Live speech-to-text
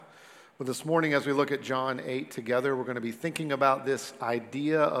Well, this morning, as we look at John 8 together, we're going to be thinking about this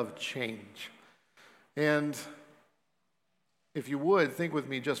idea of change. And if you would, think with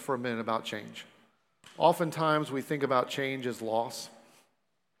me just for a minute about change. Oftentimes, we think about change as loss.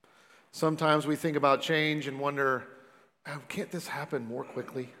 Sometimes we think about change and wonder, can't this happen more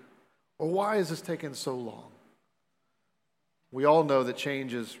quickly? Or why is this taking so long? We all know that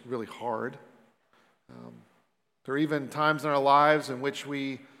change is really hard. There are even times in our lives in which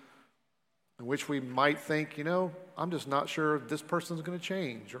we might think, I'm just not sure this person's going to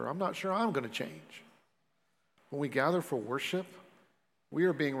change, or I'm not sure I'm going to change. When we gather for worship, we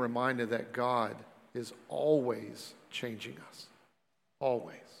are being reminded that God is always changing us.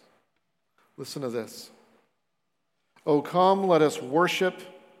 Always. Listen to this. Oh, come, let us worship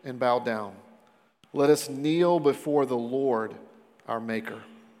and bow down. Let us kneel before the Lord, our Maker,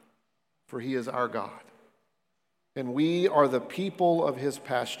 for he is our God, and we are the people of his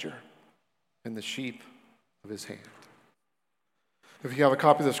pasture and the sheep of his hand. If you have a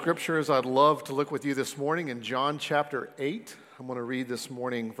copy of the scriptures, I'd love to look with you this morning in John chapter 8. I'm going to read this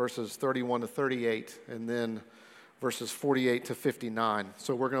morning verses 31 to 38 and then verses 48 to 59.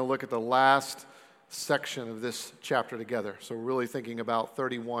 So we're going to look at the last section of this chapter together. So we're really thinking about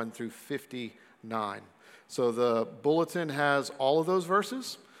 31 through 59. So the bulletin has all of those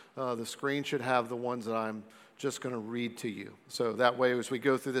verses. The screen should have the ones that I'm just going to read to you. So that way, as we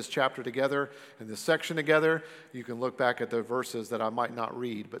go through this chapter together and this section together, you can look back at the verses that I might not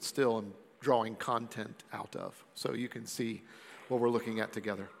read, but still am drawing content out of. So you can see what we're looking at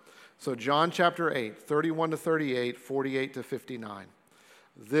together. So John chapter 8, 31 to 38, 48 to 59.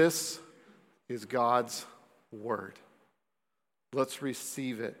 This is God's word. Let's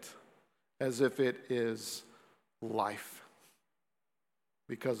receive it as if it is life,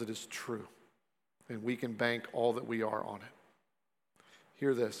 because it is true. And we can bank all that we are on it.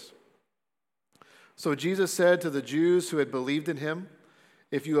 Hear this. So Jesus said to the Jews who had believed in him,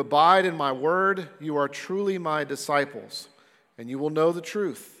 "If you abide in my word, you are truly my disciples, and you will know the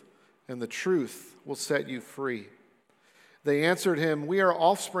truth, and the truth will set you free." They answered him, "We are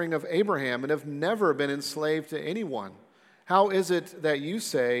offspring of Abraham and have never been enslaved to anyone. How is it that you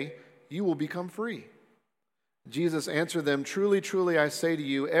say you will become free?" Jesus answered them, "Truly, truly, I say to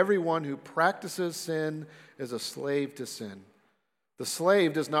you, everyone who practices sin is a slave to sin. The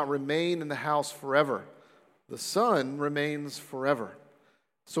slave does not remain in the house forever. The Son remains forever.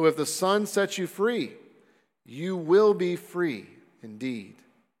 So if the Son sets you free, you will be free indeed.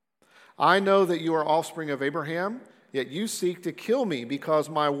 I know that you are offspring of Abraham, yet you seek to kill me because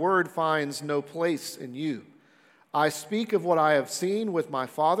my word finds no place in you. I speak of what I have seen with my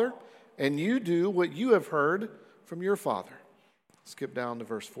Father, and you do what you have heard from your father." Skip down to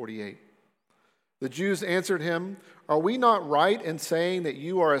verse 48. The Jews answered him, "Are we not right in saying that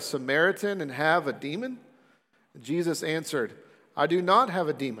you are a Samaritan and have a demon?" Jesus answered, "I do not have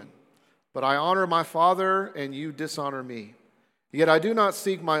a demon, but I honor my Father, and you dishonor me. Yet I do not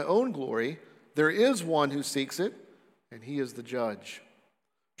seek my own glory. There is one who seeks it, and he is the judge.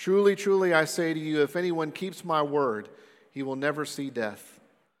 Truly, truly, I say to you, if anyone keeps my word, he will never see death."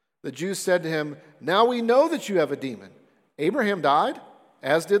 The Jews said to him, "Now we know that you have a demon. Abraham died,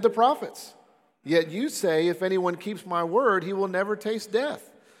 as did the prophets. Yet you say, if anyone keeps my word, he will never taste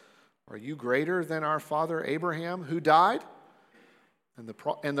death. Are you greater than our father Abraham, who died? And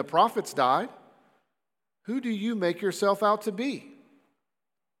the prophets died. Who do you make yourself out to be?"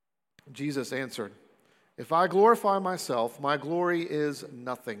 Jesus answered, "If I glorify myself, my glory is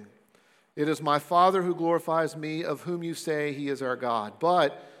nothing. It is my Father who glorifies me, of whom you say he is our God.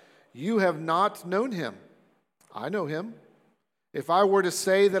 But you have not known him. I know him. If I were to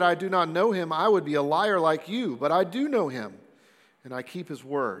say that I do not know him, I would be a liar like you. But I do know him, and I keep his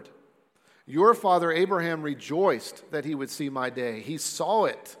word. Your father Abraham rejoiced that he would see my day. He saw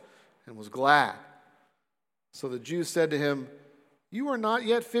it and was glad." So the Jews said to him, "You are not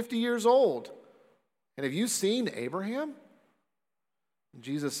yet 50 years old, and have you seen Abraham?" And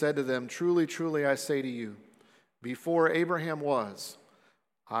Jesus said to them, "Truly, truly, I say to you, before Abraham was,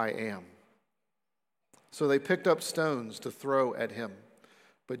 I am." So they picked up stones to throw at him,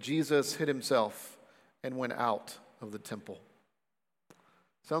 but Jesus hid himself and went out of the temple.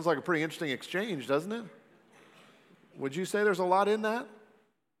 Sounds like a pretty interesting exchange, doesn't it? Would you say there's a lot in that?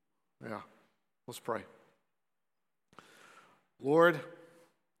 Yeah. Let's pray. Lord,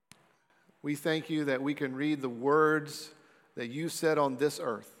 we thank you that we can read the words that you said on this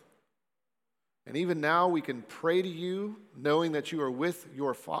earth. And even now we can pray to you, knowing that you are with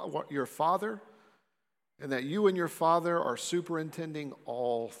your Father, and that you and your Father are superintending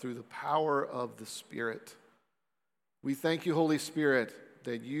all through the power of the Spirit. We thank you, Holy Spirit,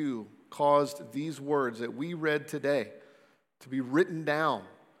 that you caused these words that we read today to be written down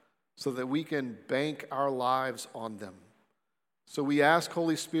so that we can bank our lives on them. So we ask,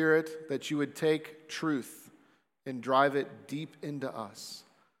 Holy Spirit, that you would take truth and drive it deep into us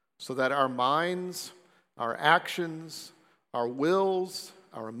so that our minds, our actions, our wills,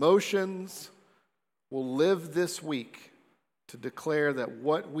 our emotions will live this week to declare that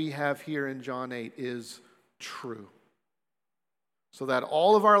what we have here in John 8 is true. So that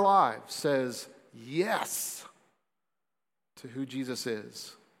all of our lives says yes to who Jesus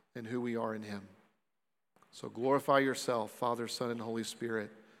is and who we are in him. So glorify yourself, Father, Son, and Holy Spirit.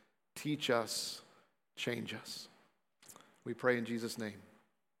 Teach us, change us. We pray in Jesus' name.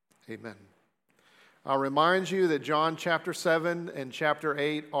 Amen. I'll remind you that John chapter 7 and chapter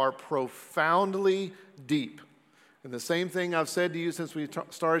 8 are profoundly deep. And the same thing I've said to you since we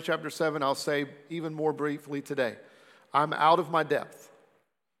started chapter 7, I'll say even more briefly today. I'm out of my depth.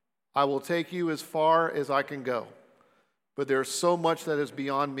 I will take you as far as I can go. But there's so much that is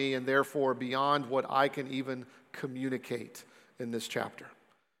beyond me and therefore beyond what I can even communicate in this chapter.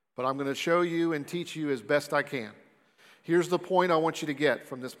 But I'm going to show you and teach you as best I can. Here's the point I want you to get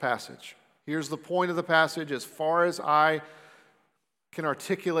from this passage. Here's the point of the passage as far as I can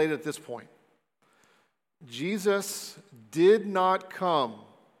articulate at this point. Jesus did not come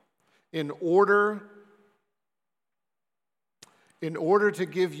in order to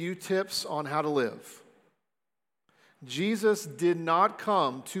give you tips on how to live. Jesus did not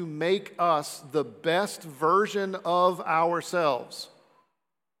come to make us the best version of ourselves.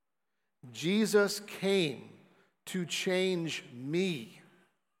 Jesus came to change me.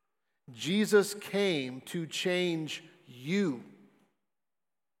 Jesus came to change you.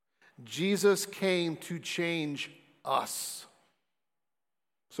 Jesus came to change us.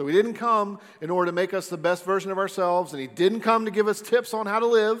 So he didn't come in order to make us the best version of ourselves, and he didn't come to give us tips on how to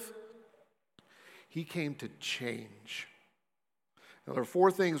live. He came to change. Now, there are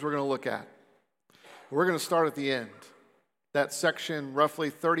 4 things we're going to look at. We're going to start at the end. That section, roughly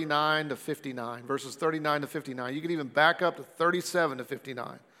 39 to 59, verses 39 to 59. You can even back up to 37 to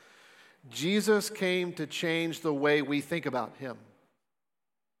 59. Jesus came to change the way we think about him.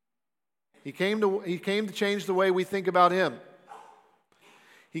 He came to change the way we think about him.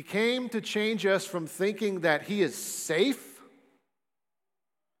 He came to change us from thinking that he is safe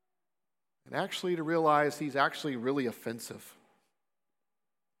and actually to realize he's actually really offensive.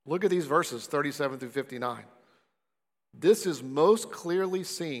 Look at these verses, 37 through 59. This is most clearly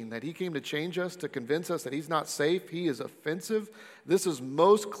seen that he came to change us, to convince us that he's not safe, he is offensive. This is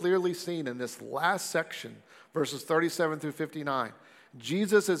most clearly seen in this last section, verses 37 through 59.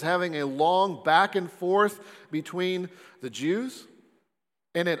 Jesus is having a long back and forth between the Jews,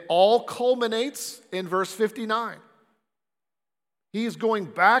 and it all culminates in verse 59. He's going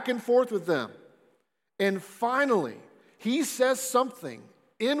back and forth with them. And finally, he says something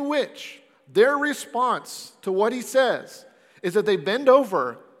in which their response to what he says is that they bend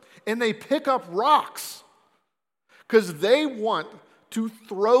over and they pick up rocks because they want to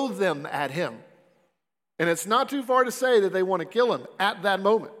throw them at him. And it's not too far to say that they want to kill him at that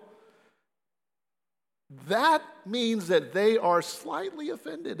moment. That means that they are slightly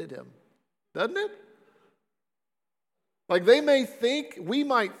offended at him, doesn't it? Like we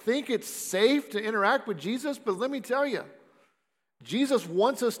might think it's safe to interact with Jesus, but let me tell you, Jesus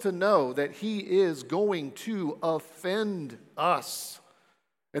wants us to know that he is going to offend us.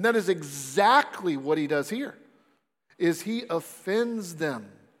 And that is exactly what he does here, is he offends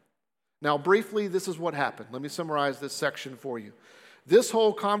them. Now, briefly, this is what happened. Let me summarize this section for you. This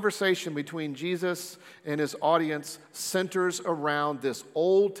whole conversation between Jesus and his audience centers around this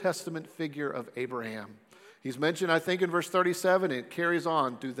Old Testament figure of Abraham. He's mentioned, I think, in verse 37, and it carries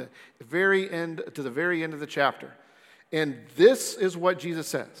on to the very end of the chapter. And this is what Jesus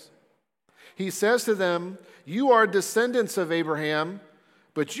says. He says to them, you are descendants of Abraham,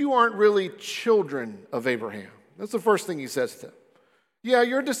 but you aren't really children of Abraham. That's the first thing he says to them. Yeah,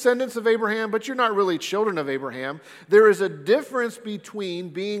 you're descendants of Abraham, but you're not really children of Abraham. There is a difference between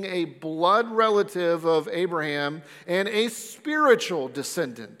being a blood relative of Abraham and a spiritual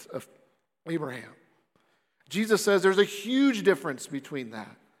descendant of Abraham. Jesus says there's a huge difference between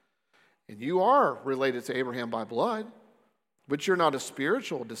that. And you are related to Abraham by blood, but you're not a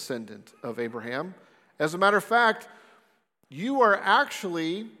spiritual descendant of Abraham. As a matter of fact, you are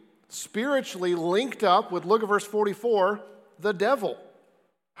actually spiritually linked up with, look at verse 44, the devil.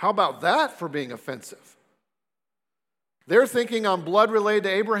 How about that for being offensive? They're thinking I'm blood related to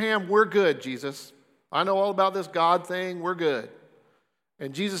Abraham. We're good, Jesus. I know all about this God thing. We're good.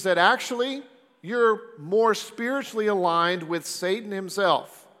 And Jesus said, actually, you're more spiritually aligned with Satan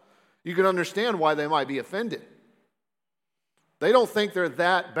himself. You can understand why they might be offended. They don't think they're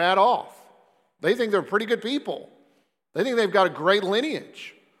that bad off. They think they're pretty good people. They think they've got a great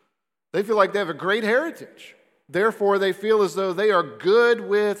lineage. They feel like they have a great heritage. Therefore, they feel as though they are good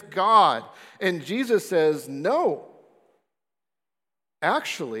with God. And Jesus says, no.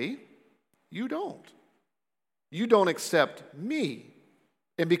 Actually, you don't. You don't accept me.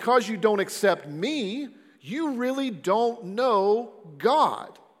 And because you don't accept me, you really don't know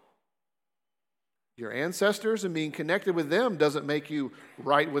God. Your ancestors and being connected with them doesn't make you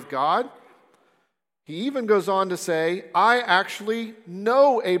right with God. He even goes on to say, I actually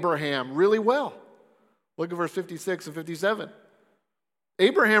know Abraham really well. Look at verse 56 and 57.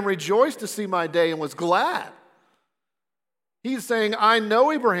 Abraham rejoiced to see my day and was glad. He's saying, I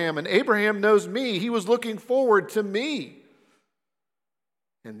know Abraham, and Abraham knows me. He was looking forward to me.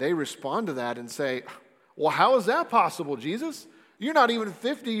 And they respond to that and say, well, how is that possible, Jesus? You're not even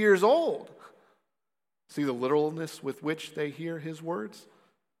 50 years old. See the literalness with which they hear his words?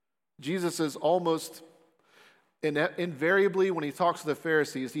 Jesus is almost invariably, when he talks to the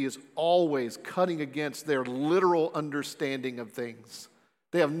Pharisees, he is always cutting against their literal understanding of things.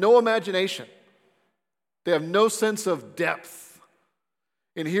 They have no imagination. They have no sense of depth.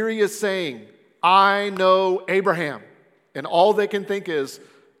 And here he is saying, I know Abraham. And all they can think is,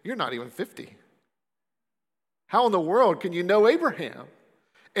 you're not even 50. How in the world can you know Abraham?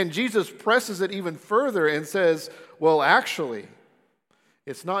 And Jesus presses it even further and says, well, actually,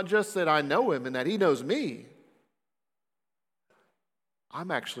 it's not just that I know him and that he knows me.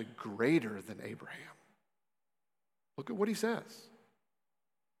 I'm actually greater than Abraham. Look at what he says.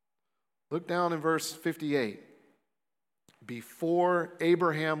 Look down in verse 58. Before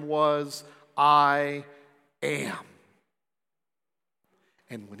Abraham was, I am.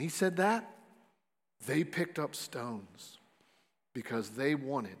 And when he said that, they picked up stones because they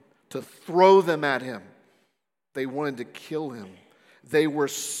wanted to throw them at him. They wanted to kill him. They were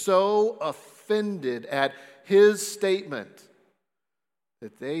so offended at his statement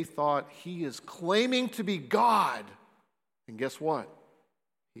that they thought he is claiming to be God. And guess what?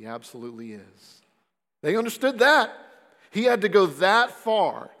 He absolutely is. They understood that. He had to go that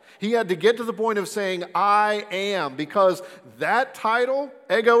far. He had to get to the point of saying, I am, because that title,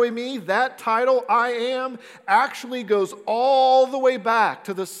 ego eimi, that title, I am, actually goes all the way back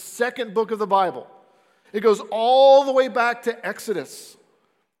to the second book of the Bible. It goes all the way back to Exodus.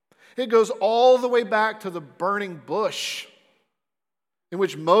 It goes all the way back to the burning bush, in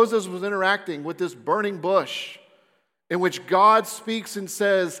which Moses was interacting with this burning bush, in which God speaks and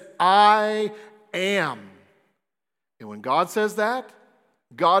says, I am. And when God says that,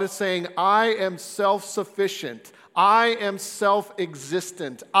 God is saying, I am self-sufficient. I am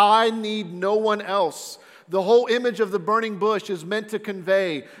self-existent. I need no one else. The whole image of the burning bush is meant to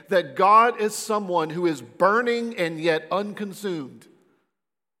convey that God is someone who is burning and yet unconsumed.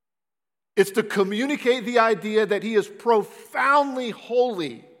 It's to communicate the idea that he is profoundly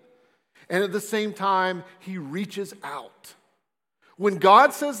holy, and at the same time, he reaches out. When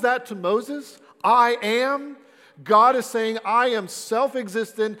God says that to Moses, I am, God is saying, I am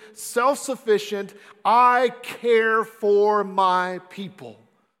self-existent, self-sufficient. I care for my people.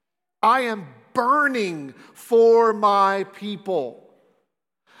 I am burning for my people.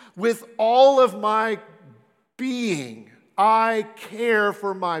 With all of my being, I care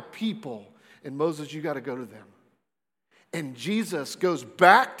for my people. And Moses, you got to go to them. And Jesus goes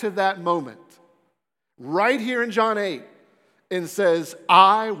back to that moment, right here in John 8, and says,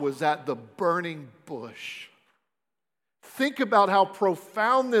 I was at the burning bush. Think about how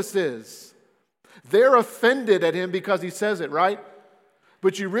profound this is. They're offended at him because he says it, right?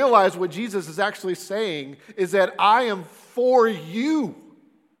 But you realize what Jesus is actually saying is that I am for you.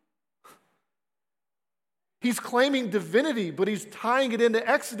 He's claiming divinity, but he's tying it into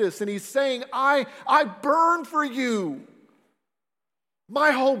Exodus, and he's saying, I burn for you.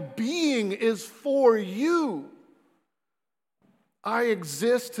 My whole being is for you. I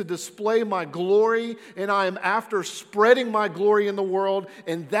exist to display my glory, and I am after spreading my glory in the world,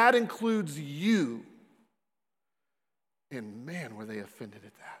 and that includes you. And man, were they offended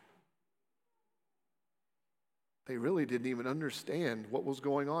at that. They really didn't even understand what was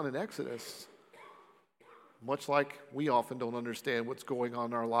going on in Exodus. Much like we often don't understand what's going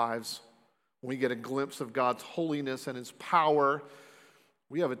on in our lives. When we get a glimpse of God's holiness and his power,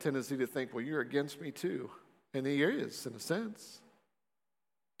 we have a tendency to think, well, you're against me too. And he is, in a sense.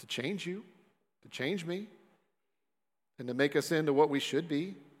 To change you, to change me, and to make us into what we should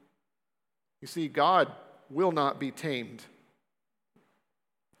be. You see, God will not be tamed.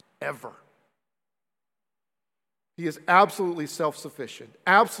 Ever. He is absolutely self-sufficient,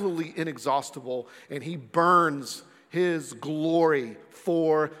 absolutely inexhaustible, and he burns his glory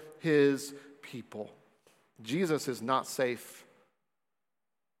for his people. Jesus is not safe.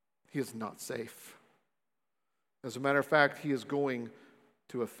 He is not safe. As a matter of fact, he is going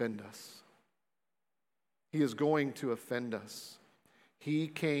to offend us. He is going to offend us. He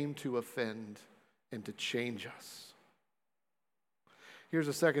came to offend and to change us. Here's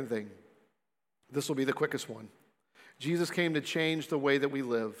the second thing. This will be the quickest one. Jesus came to change the way that we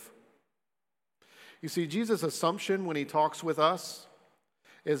live. You see, Jesus' assumption when he talks with us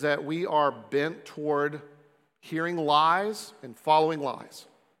is that we are bent toward hearing lies and following lies.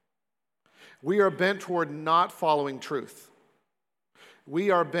 We are bent toward not following truth.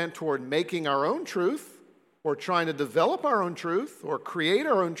 We are bent toward making our own truth or trying to develop our own truth or create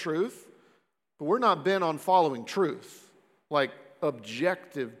our own truth, but we're not bent on following truth, like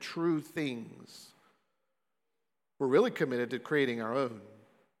objective, true things. We're really committed to creating our own.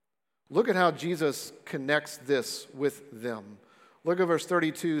 Look at how Jesus connects this with them. Look at verse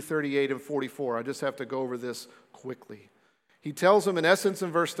 32, 38, and 44. I just have to go over this quickly. He tells them, in essence,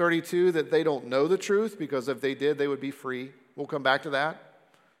 in verse 32, that they don't know the truth, because if they did, they would be free. We'll come back to that.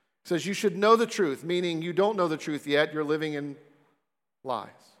 He says, you should know the truth, meaning you don't know the truth yet. You're living in lies.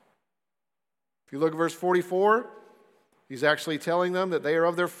 If you look at verse 44, he's actually telling them that they are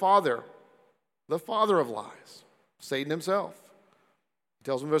of their father, the father of lies, Satan himself. He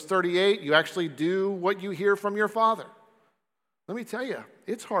tells them in verse 38, you actually do what you hear from your father. Let me tell you,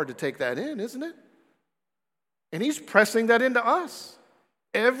 it's hard to take that in, isn't it? And he's pressing that into us.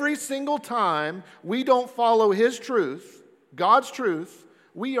 Every single time we don't follow his truth, God's truth,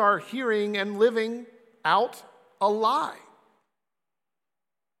 we are hearing and living out a lie.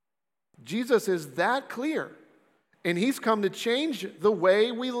 Jesus is that clear. And he's come to change the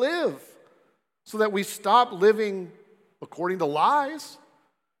way we live so that we stop living according to lies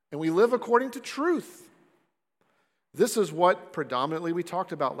and we live according to truth. This is what predominantly we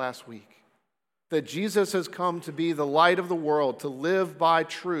talked about last week. That Jesus has come to be the light of the world, to live by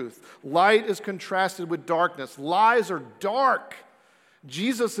truth. Light is contrasted with darkness. Lies are dark.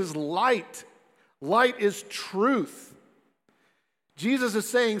 Jesus is light. Light is truth. Jesus is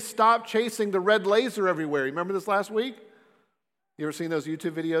saying, stop chasing the red laser everywhere. You remember this last week? You ever seen those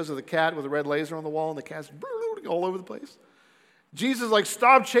YouTube videos of the cat with a red laser on the wall and the cat's all over the place? Jesus is like,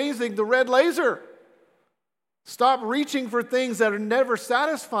 stop chasing the red laser. Stop reaching for things that are never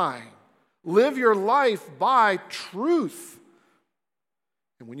satisfying. Live your life by truth.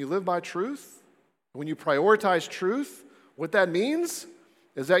 And when you live by truth, when you prioritize truth, what that means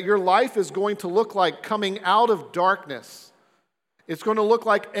is that your life is going to look like coming out of darkness. It's going to look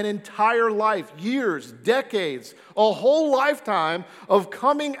like an entire life, years, decades, a whole lifetime of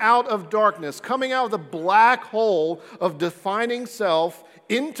coming out of darkness, coming out of the black hole of defining self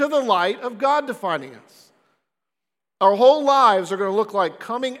into the light of God defining us. Our whole lives are going to look like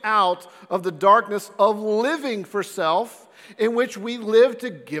coming out of the darkness of living for self, in which we live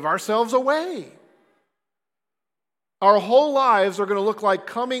to give ourselves away. Our whole lives are going to look like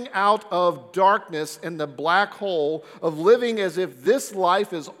coming out of darkness and the black hole of living as if this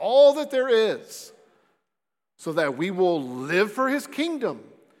life is all that there is, so that we will live for his kingdom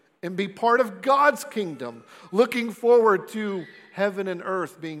and be part of God's kingdom, looking forward to heaven and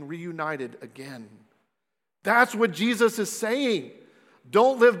earth being reunited again. That's what Jesus is saying.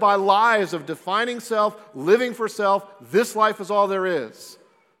 Don't live by lies of defining self, living for self. This life is all there is.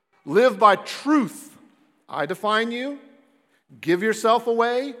 Live by truth. I define you. Give yourself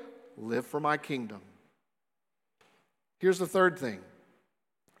away. Live for my kingdom. Here's the third thing.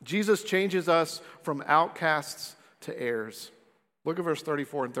 Jesus changes us from outcasts to heirs. Look at verse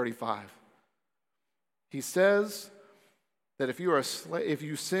 34 and 35. He says that if you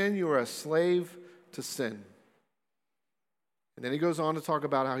sin, you are a slave to sin. And then he goes on to talk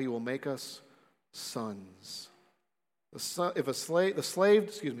about how he will make us sons. Verse 35,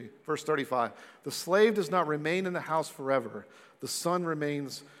 the slave does not remain in the house forever. The son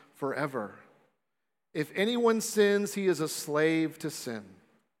remains forever. If anyone sins, he is a slave to sin.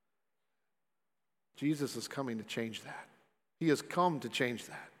 Jesus is coming to change that. He has come to change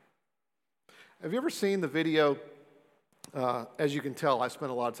that. Have you ever seen the video? As you can tell, I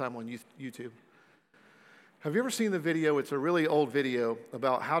spent a lot of time on YouTube. Have you ever seen the video? It's a really old video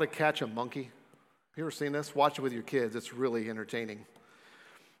about how to catch a monkey. Have you ever seen this? Watch it with your kids. It's really entertaining.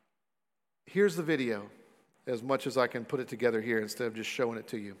 Here's the video, as much as I can put it together here instead of just showing it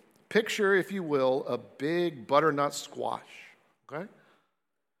to you. Picture, if you will, a big butternut squash, okay?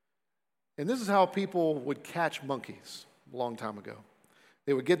 And this is how people would catch monkeys a long time ago.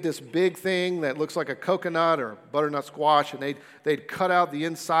 They would get this big thing that looks like a coconut or butternut squash, and they'd cut out the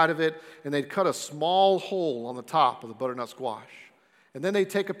inside of it, and they'd cut a small hole on the top of the butternut squash. And then they'd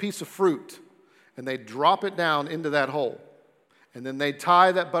take a piece of fruit, and they'd drop it down into that hole. And then they'd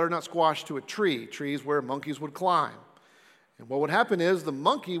tie that butternut squash to a tree, trees where monkeys would climb. And what would happen is the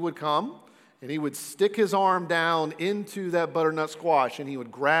monkey would come, and he would stick his arm down into that butternut squash, and he would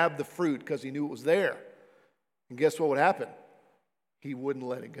grab the fruit because he knew it was there. And guess what would happen? He wouldn't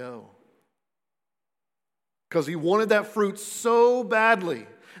let it go. Because he wanted that fruit so badly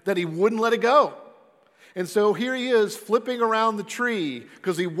that he wouldn't let it go. And so here he is flipping around the tree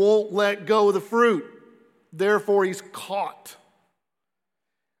because he won't let go of the fruit. Therefore, he's caught.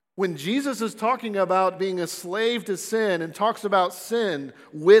 When Jesus is talking about being a slave to sin and talks about sin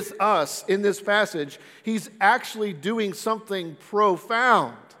with us in this passage, he's actually doing something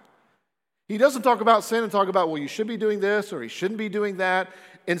profound. He doesn't talk about sin and talk about, well, you should be doing this or you shouldn't be doing that.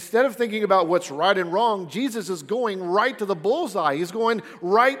 Instead of thinking about what's right and wrong, Jesus is going right to the bullseye. He's going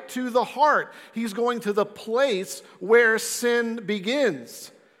right to the heart. He's going to the place where sin begins.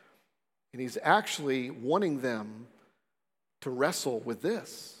 And he's actually wanting them to wrestle with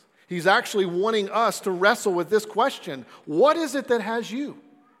this. He's actually wanting us to wrestle with this question. What is it that has you?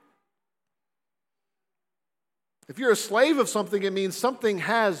 If you're a slave of something, it means something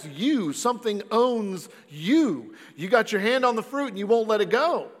has you. Something owns you. You got your hand on the fruit and you won't let it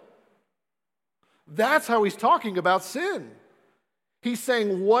go. That's how he's talking about sin. He's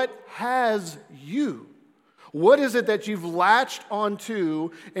saying, what has you? What is it that you've latched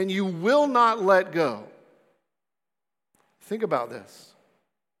onto and you will not let go? Think about this.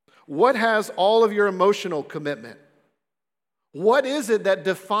 What has all of your emotional commitment? What is it that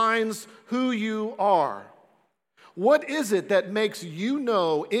defines who you are? What is it that makes you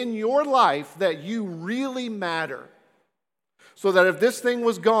know in your life that you really matter? So that if this thing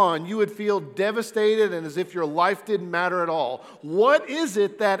was gone, you would feel devastated and as if your life didn't matter at all. What is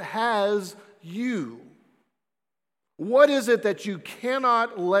it that has you? What is it that you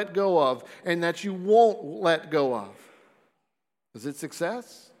cannot let go of and that you won't let go of? Is it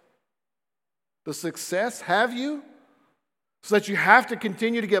success? Does success have you? So that you have to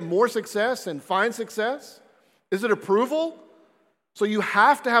continue to get more success and find success? Is it approval? So you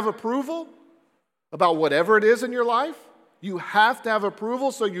have to have approval about whatever it is in your life? You have to have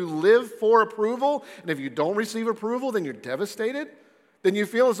approval, so you live for approval. And if you don't receive approval, then you're devastated. Then you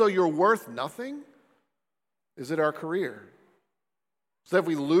feel as though you're worth nothing. Is it our career? So if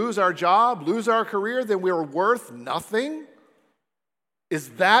we lose our job, lose our career, then we're worth nothing?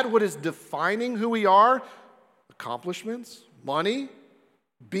 Is that what is defining who we are? Accomplishments? Money?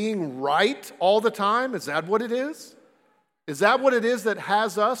 Being right all the time? Is that what it is? Is that what it is that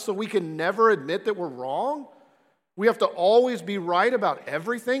has us so we can never admit that we're wrong? We have to always be right about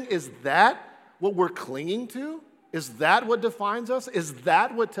everything? Is that what we're clinging to? Is that what defines us? Is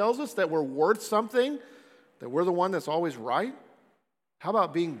that what tells us that we're worth something? That we're the one that's always right? How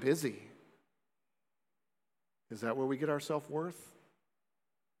about being busy? Is that where we get our self-worth?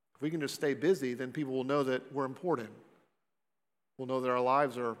 If we can just stay busy, then people will know that we're important. We'll know that our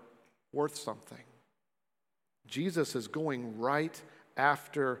lives are worth something. Jesus is going right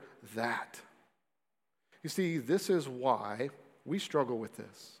after that. You see, this is why we struggle with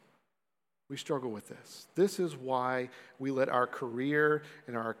this. We struggle with this. This is why we let our career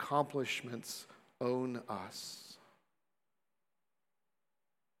and our accomplishments own us.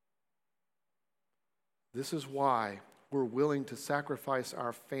 This is why we're willing to sacrifice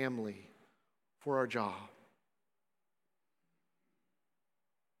our family for our job.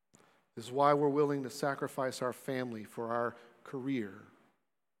 This is why we're willing to sacrifice our family for our career.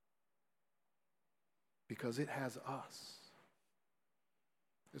 Because it has us.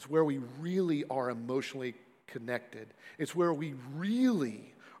 It's where we really are emotionally connected. It's where we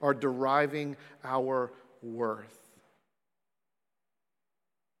really are deriving our worth.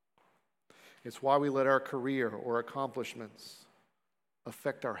 It's why we let our career or accomplishments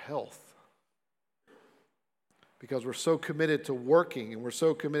affect our health. Because we're so committed to working and we're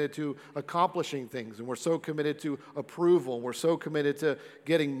so committed to accomplishing things and we're so committed to approval and we're so committed to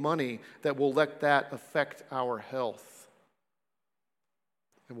getting money that we'll let that affect our health.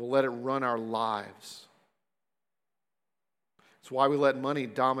 And we'll let it run our lives. It's why we let money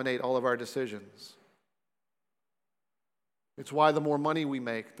dominate all of our decisions. It's why the more money we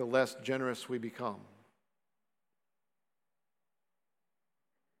make, the less generous we become.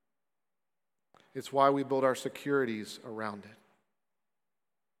 It's why we build our securities around it.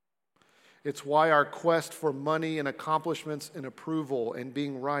 It's why our quest for money and accomplishments and approval and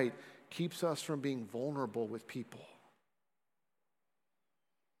being right keeps us from being vulnerable with people.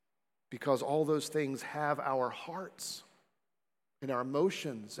 because all those things have our hearts and our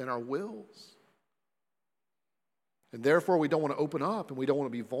emotions and our wills. And therefore, we don't want to open up, and we don't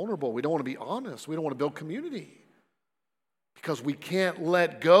want to be vulnerable. We don't want to be honest. We don't want to build community because we can't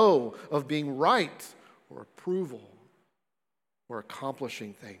let go of being right or approval or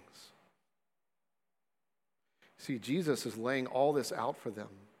accomplishing things. See, Jesus is laying all this out for them,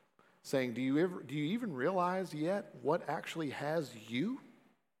 saying, do you even realize yet what actually has you?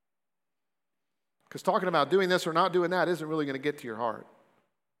 Because talking about doing this or not doing that isn't really going to get to your heart.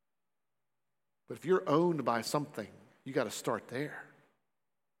 But if you're owned by something, you got to start there.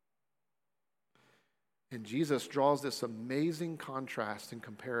 And Jesus draws this amazing contrast and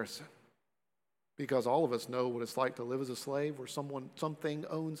comparison, because all of us know what it's like to live as a slave where something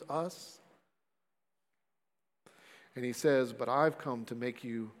owns us. And he says, but I've come to make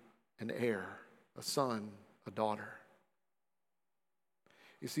you an heir, a son, a daughter.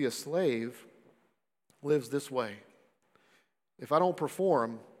 You see, a slave lives this way. If I don't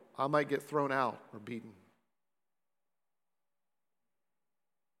perform, I might get thrown out or beaten.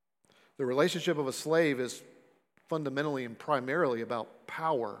 The relationship of a slave is fundamentally and primarily about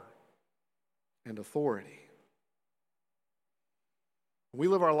power and authority. We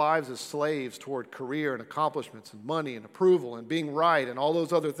live our lives as slaves toward career and accomplishments and money and approval and being right and all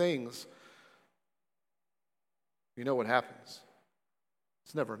those other things. You know what happens?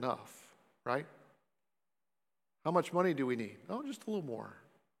 It's never enough, right? How much money do we need? Oh, just a little more.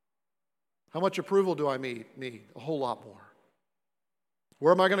 How much approval do I need? A whole lot more.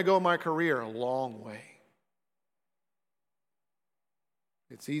 Where am I going to go in my career? A long way.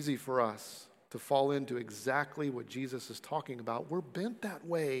 It's easy for us to fall into exactly what Jesus is talking about. We're bent that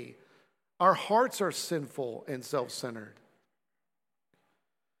way. Our hearts are sinful and self-centered.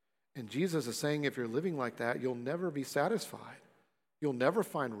 And Jesus is saying if you're living like that, you'll never be satisfied. You'll never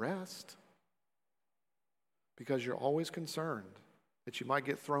find rest because you're always concerned that you might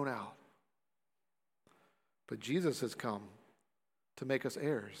get thrown out. But Jesus has come to make us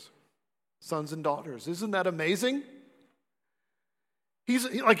heirs, sons and daughters. Isn't that amazing?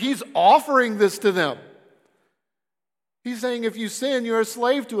 He's offering this to them. He's saying if you sin, you're a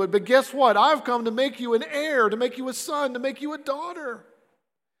slave to it. But guess what? I've come to make you an heir, to make you a son, to make you a daughter.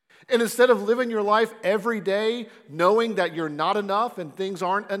 And instead of living your life every day knowing that you're not enough and things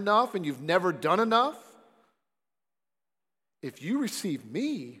aren't enough and you've never done enough, if you receive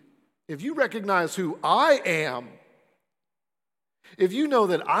me, if you recognize who I am, if you know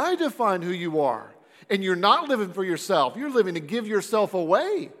that I define who you are, and you're not living for yourself, you're living to give yourself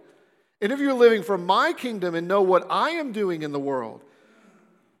away. And if you're living for my kingdom and know what I am doing in the world,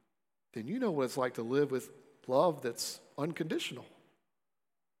 then you know what it's like to live with love that's unconditional,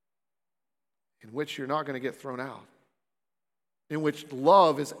 in which you're not going to get thrown out, in which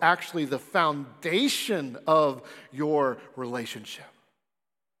love is actually the foundation of your relationship,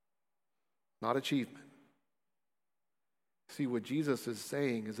 not achievement. See, what Jesus is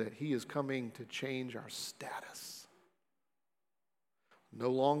saying is that he is coming to change our status. No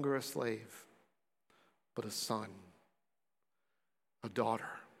longer a slave, but a son, a daughter,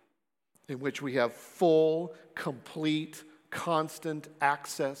 in which we have full, complete, constant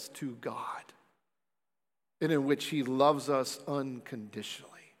access to God, and in which he loves us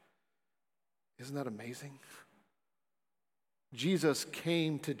unconditionally. Isn't that amazing? Jesus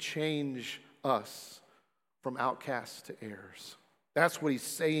came to change us from outcasts to heirs. That's what he's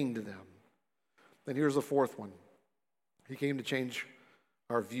saying to them. Then here's the fourth one. He came to change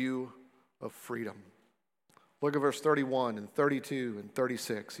our view of freedom. Look at verse 31 and 32 and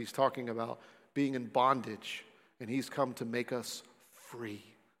 36. He's talking about being in bondage, and he's come to make us free.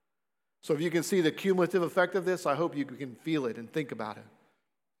 So if you can see the cumulative effect of this, I hope you can feel it and think about it.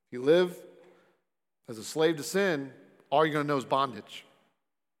 If you live as a slave to sin, all you're going to know is bondage.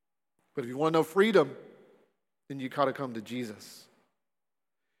 But if you want to know freedom, then you got to come to Jesus.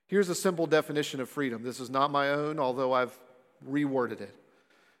 Here's a simple definition of freedom. This is not my own, although I've reworded it.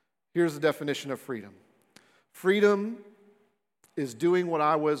 Here's the definition of freedom. Freedom is doing what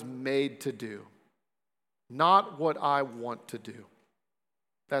I was made to do, not what I want to do.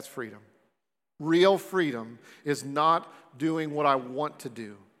 That's freedom. Real freedom is not doing what I want to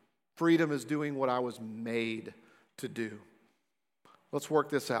do. Freedom is doing what I was made to do. Let's work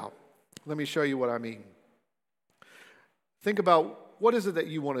this out. Let me show you what I mean. Think about what is it that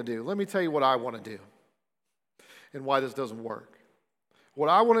you want to do. Let me tell you what I want to do and why this doesn't work. What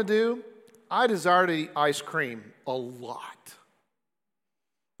I want to do, I desire to eat ice cream a lot.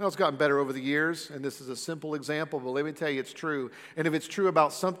 Now, it's gotten better over the years, and this is a simple example, but let me tell you it's true. And if it's true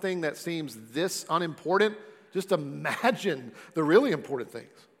about something that seems this unimportant, just imagine the really important things.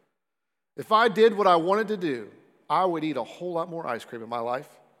 If I did what I wanted to do, I would eat a whole lot more ice cream in my life.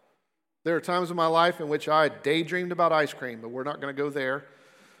 There are times in my life in which I daydreamed about ice cream, but we're not going to go there.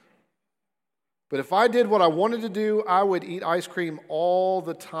 But if I did what I wanted to do, I would eat ice cream all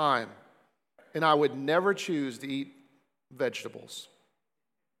the time, and I would never choose to eat vegetables.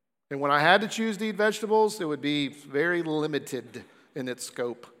 And when I had to choose to eat vegetables, it would be very limited in its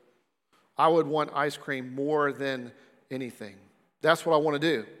scope. I would want ice cream more than anything. That's what I want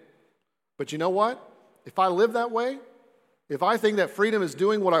to do. But you know what? If I live that way, if I think that freedom is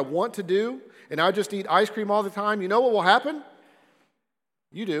doing what I want to do, and I just eat ice cream all the time, you know what will happen?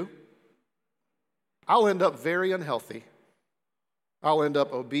 You do. I'll end up very unhealthy. I'll end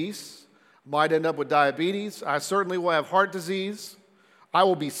up obese, might end up with diabetes. I certainly will have heart disease. I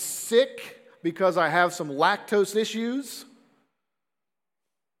will be sick because I have some lactose issues,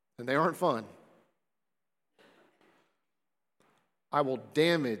 and they aren't fun. I will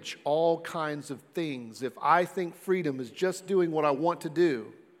damage all kinds of things if I think freedom is just doing what I want to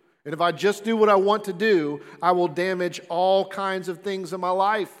do. And if I just do what I want to do, I will damage all kinds of things in my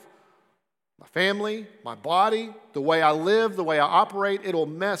life. My family, my body, the way I live, the way I operate, it'll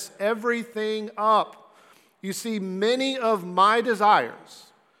mess everything up. You see, many of my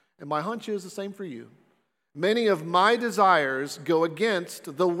desires, and my hunch is the same for you, many of my desires go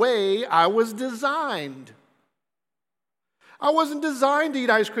against the way I was designed. I wasn't designed to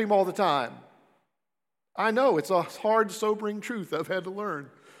eat ice cream all the time. I know, it's a hard, sobering truth I've had to learn.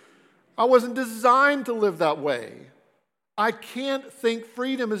 I wasn't designed to live that way. I can't think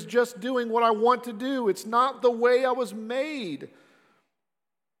freedom is just doing what I want to do. It's not the way I was made.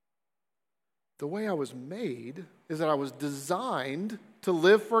 The way I was made is that I was designed to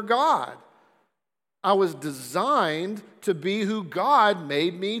live for God. I was designed to be who God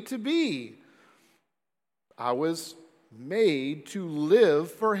made me to be. I was made to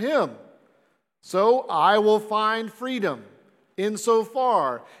live for Him. So I will find freedom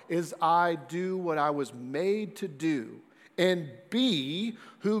insofar as I do what I was made to do and be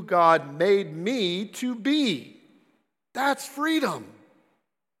who God made me to be. That's freedom.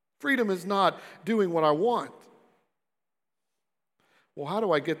 Freedom is not doing what I want. Well, how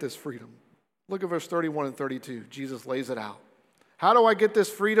do I get this freedom? Look at verse 31 and 32. Jesus lays it out. How do I get this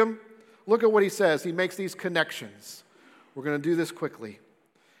freedom? Look at what He says. He makes these connections. We're going to do this quickly.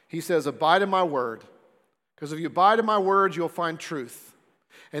 He says, abide in my word. Because if you abide in my word, you'll find truth.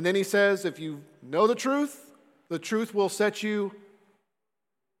 And then He says, if you know the truth will set you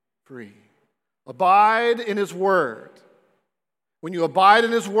free. Abide in His word. When you abide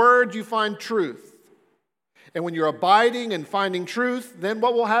in His word, you find truth. And when you're abiding and finding truth, then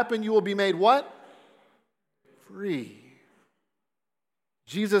what will happen? You will be made what? Free.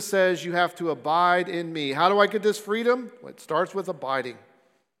 Jesus says you have to abide in me. How do I get this freedom? Well, it starts with abiding.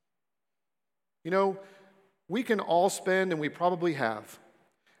 You know, we can all spend, and we probably have,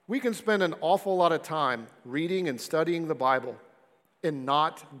 we can spend an awful lot of time reading and studying the Bible and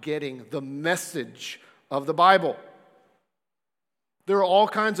not getting the message of the Bible. There are all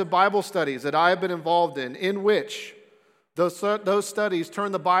kinds of Bible studies that I have been involved in which those studies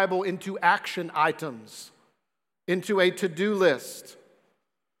turn the Bible into action items, into a to-do list.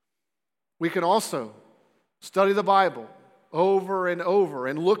 We can also study the Bible over and over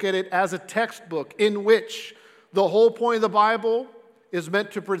and look at it as a textbook in which the whole point of the Bible is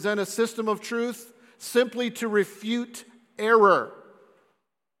meant to present a system of truth simply to refute error.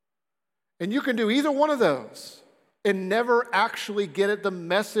 And you can do either one of those and never actually get at the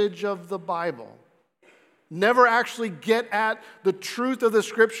message of the Bible. Never actually get at the truth of the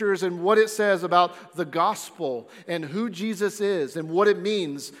Scriptures and what it says about the gospel and who Jesus is and what it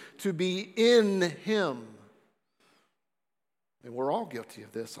means to be in Him. And we're all guilty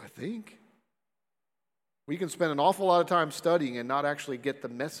of this, I think. We can spend an awful lot of time studying and not actually get the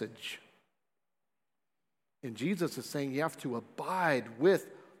message. And Jesus is saying you have to abide with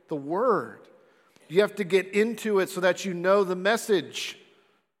the Word. You have to get into it so that you know the message.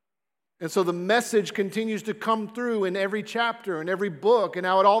 And so the message continues to come through in every chapter, in every book, and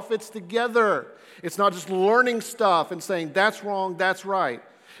how it all fits together. It's not just learning stuff and saying, that's wrong, that's right.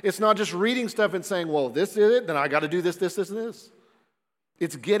 It's not just reading stuff and saying, well, this is it, then I got to do this, this, this, and this.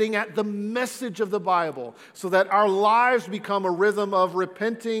 It's getting at the message of the Bible so that our lives become a rhythm of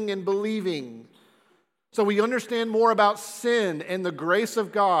repenting and believing. So we understand more about sin and the grace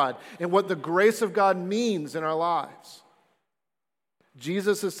of God and what the grace of God means in our lives.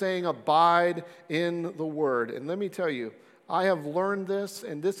 Jesus is saying, abide in the Word. And let me tell you, I have learned this,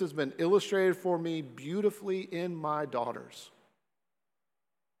 and this has been illustrated for me beautifully in my daughters.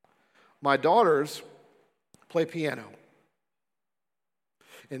 My daughters play piano.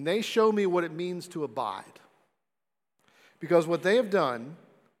 and they show me what it means to abide. Because what they have done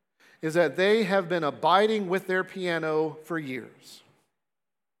is that they have been abiding with their piano for years.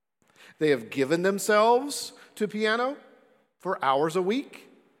 They have given themselves to piano for hours a week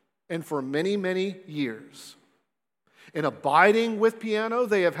and for many, many years. In abiding with piano,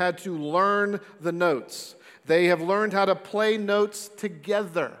 they have had to learn the notes. They have learned how to play notes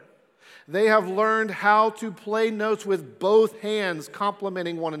together. They have learned how to play notes with both hands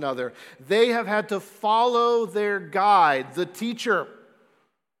complementing one another. They have had to follow their guide, the teacher,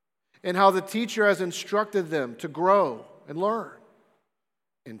 and how the teacher has instructed them to grow and learn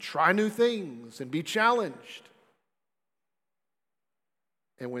and try new things and be challenged.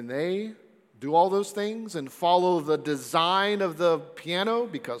 And when they do all those things and follow the design of the piano,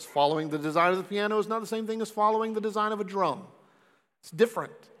 because following the design of the piano is not the same thing as following the design of a drum. It's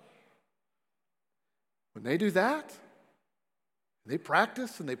different. When they do that, they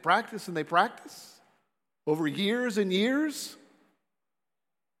practice and they practice and they practice over years and years,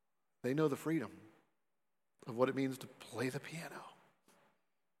 they know the freedom of what it means to play the piano.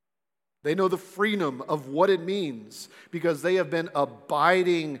 They know the freedom of what it means because they have been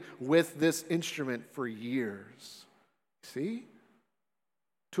abiding with this instrument for years. See?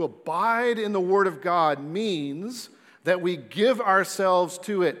 To abide in the Word of God means that we give ourselves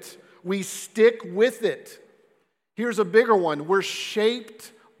to it. We stick with it. Here's a bigger one. We're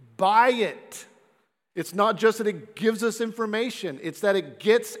shaped by it. It's not just that it gives us information. It's that it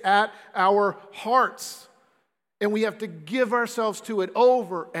gets at our hearts. And we have to give ourselves to it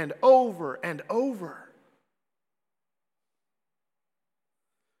over and over and over.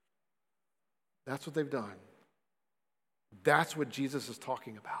 That's what they've done. That's what Jesus is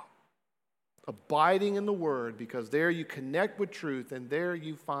talking about. Abiding in the Word, because there you connect with truth and there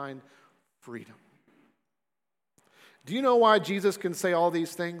you find freedom. Do you know why Jesus can say all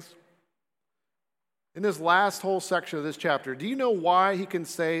these things? In this last whole section of this chapter, do you know why he can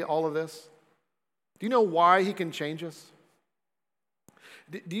say all of this? Do you know why he can change us?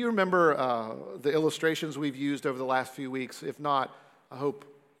 Do you remember the illustrations we've used over the last few weeks? If not, I hope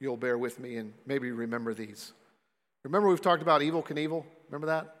you'll bear with me and maybe remember these. Remember we've talked about Evel Knievel? Remember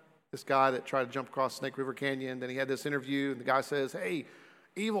that? This guy that tried to jump across Snake River Canyon. Then he had this interview, and the guy says, "Hey,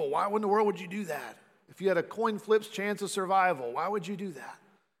 Evel, why in the world would you do that? If you had a coin flip's chance of survival, why would you do that?"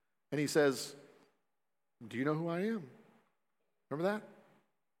 And he says, "Do you know who I am?" Remember that?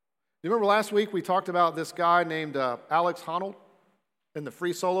 You remember last week we talked about this guy named Alex Honnold and the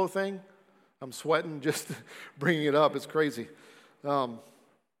free solo thing? I'm sweating just bringing it up. It's crazy. Talked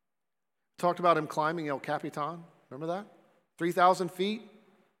about him climbing El Capitan. Remember that? 3,000 feet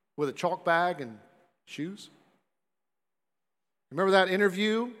with a chalk bag and shoes. Remember that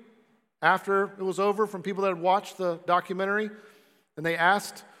interview after it was over from people that had watched the documentary? And they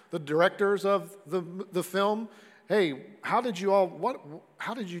asked the directors of the film, "Hey, how did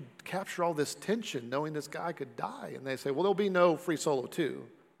you capture all this tension knowing this guy could die?" And they say, "Well, there'll be no Free Solo 2,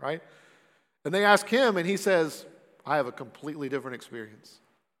 right?" And they ask him, and he says, "I have a completely different experience.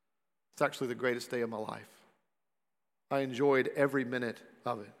 It's actually the greatest day of my life. I enjoyed every minute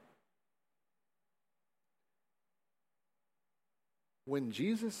of it." When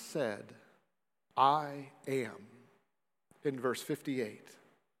Jesus said, "I am," in verse 58,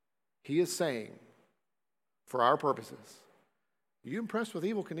 he is saying, for our purposes, you impressed with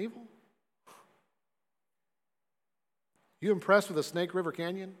Evel Knievel? You impressed with the Snake River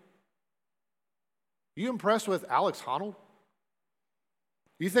Canyon? You impressed with Alex Honnold?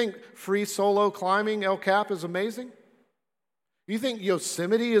 You think free solo climbing El Cap is amazing? You think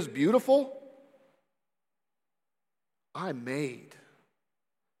Yosemite is beautiful? I made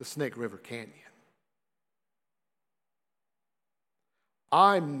the Snake River Canyon.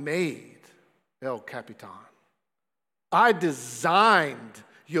 I made El Capitan. I designed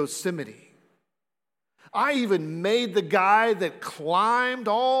Yosemite. I even made the guy that climbed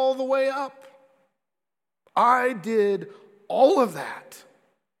all the way up. I did all of that.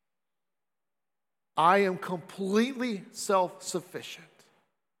 I am completely self-sufficient.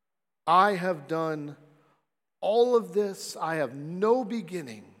 I have done all of this. I have no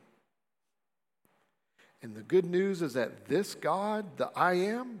beginning. And the good news is that this God, the I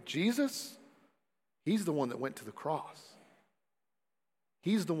am, Jesus, he's the one that went to the cross.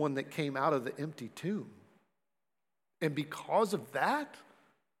 He's the one that came out of the empty tomb. And because of that,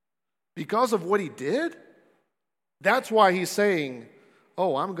 because of what he did, that's why he's saying,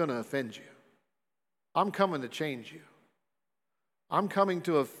 "Oh, I'm going to offend you. I'm coming to change you. I'm coming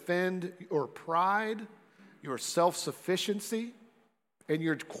to offend your pride, your self-sufficiency, and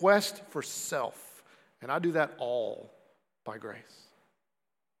your quest for self. And I do that all by grace."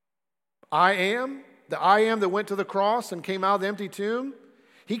 the I am that went to the cross and came out of the empty tomb,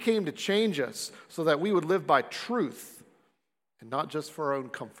 he came to change us so that we would live by truth and not just for our own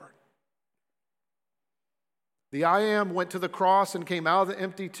comfort. The I am went to the cross and came out of the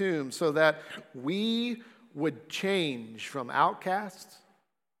empty tomb so that we would change from outcasts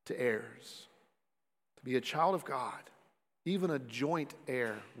to heirs, to be a child of God, even a joint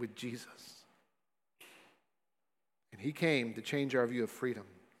heir with Jesus. And he came to change our view of freedom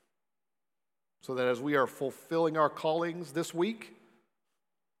so that as we are fulfilling our callings this week,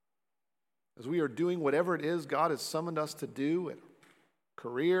 as we are doing whatever it is God has summoned us to do at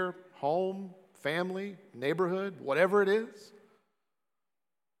career, home, family, neighborhood, whatever it is,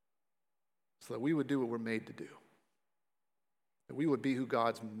 so that we would do what we're made to do. That we would be who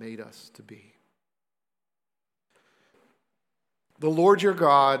God's made us to be. The Lord your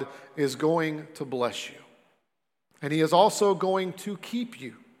God is going to bless you, and he is also going to keep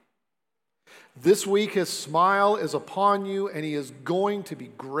you. This week his smile is upon you, and he is going to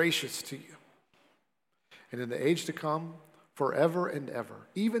be gracious to you. And in the age to come, forever and ever,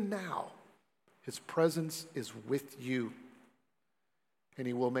 even now, his presence is with you, and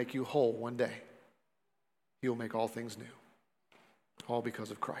he will make you whole one day. He will make all things new, all because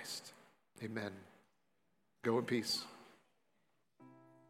of Christ. Amen. Go in peace.